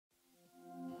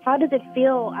How does it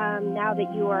feel now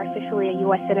that you are officially a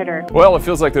U.S. Senator? Well, it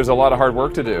feels like there's a lot of hard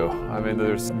work to do. I mean,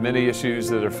 there's many issues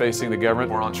that are facing the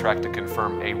government. We're on track to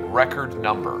confirm a record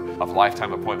number of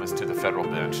lifetime appointments to the federal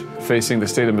bench. Facing the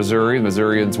state of Missouri,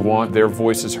 Missourians want their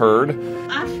voices heard.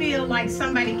 I feel like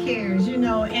somebody cares, you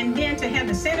know, and then to have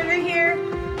the senator here,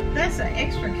 that's an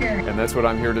extra character. And that's what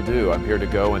I'm here to do. I'm here to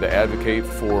go and to advocate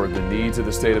for the needs of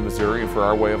the state of Missouri and for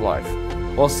our way of life.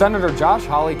 Well, Senator Josh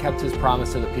Hawley kept his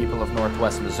promise to the people of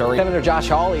Northwest Missouri. Senator Josh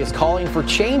Hawley is calling for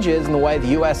changes in the way the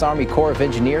U.S. Army Corps of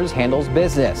Engineers handles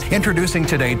business. Introducing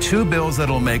today 2 bills that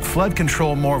will make flood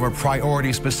control more of a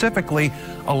priority, specifically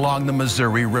along the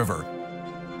Missouri River.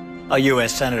 A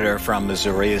U.S. Senator from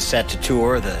Missouri is set to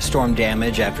tour the storm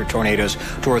damage after tornadoes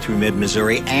tore through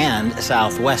mid-Missouri and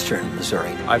southwestern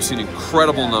Missouri. I've seen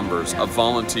incredible numbers of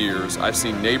volunteers. I've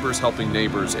seen neighbors helping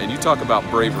neighbors, and you talk about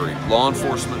bravery. Law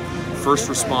enforcement, first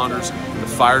responders, the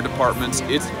fire departments,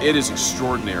 it is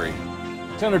extraordinary.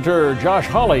 Senator Josh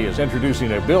Hawley is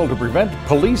introducing a bill to prevent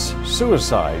police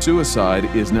suicide. Suicide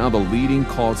is now the leading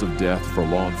cause of death for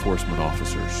law enforcement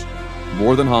officers.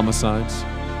 More than homicides,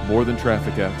 more than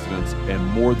traffic accidents, and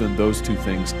more than those 2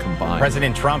 things combined.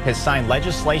 President Trump has signed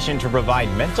legislation to provide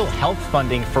mental health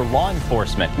funding for law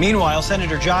enforcement. Meanwhile,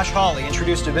 Senator Josh Hawley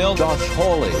introduced a bill. Josh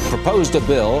Hawley proposed a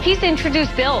bill. He's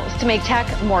introduced bills to make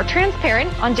tech more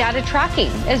transparent on data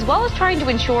tracking, as well as trying to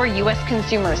ensure U.S.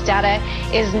 consumers' data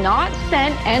is not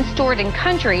sent and stored in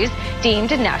countries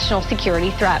deemed a national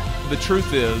security threat. The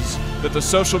truth is that the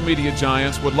social media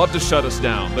giants would love to shut us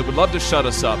down. They would love to shut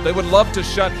us up. They would love to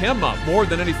shut him up more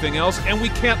than anything else, and we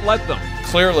can't let them.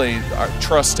 Clearly, our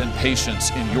trust and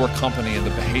patience in your company and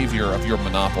the behavior of your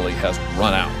monopoly has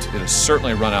run out. It has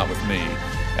certainly run out with me,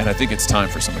 and I think it's time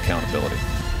for some accountability.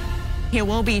 He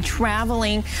will be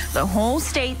traveling the whole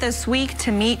state this week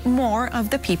to meet more of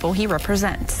the people he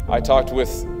represents. I talked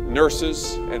with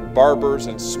nurses and barbers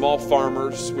and small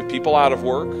farmers, with people out of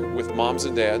work, with moms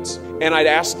and dads, and I'd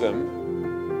ask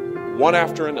them, one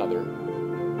after another,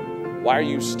 why are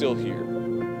you still here?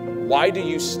 Why do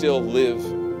you still live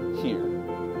here?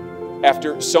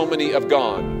 After so many have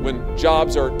gone, when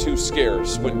jobs are too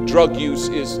scarce, when drug use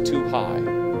is too high.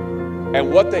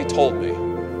 And what they told me,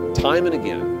 time and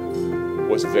again,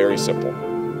 was very simple.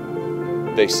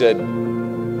 They said,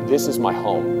 this is my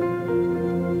home,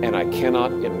 and I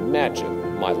cannot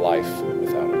imagine my life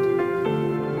without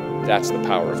it. That's the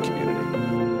power of community.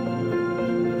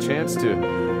 A chance to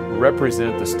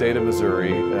represent the state of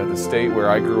Missouri, the state where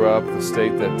I grew up, the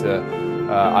state that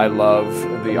I love,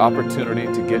 the opportunity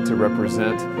to get to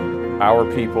represent our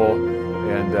people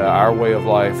and our way of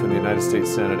life in the United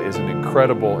States Senate is an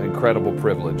incredible, incredible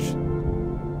privilege.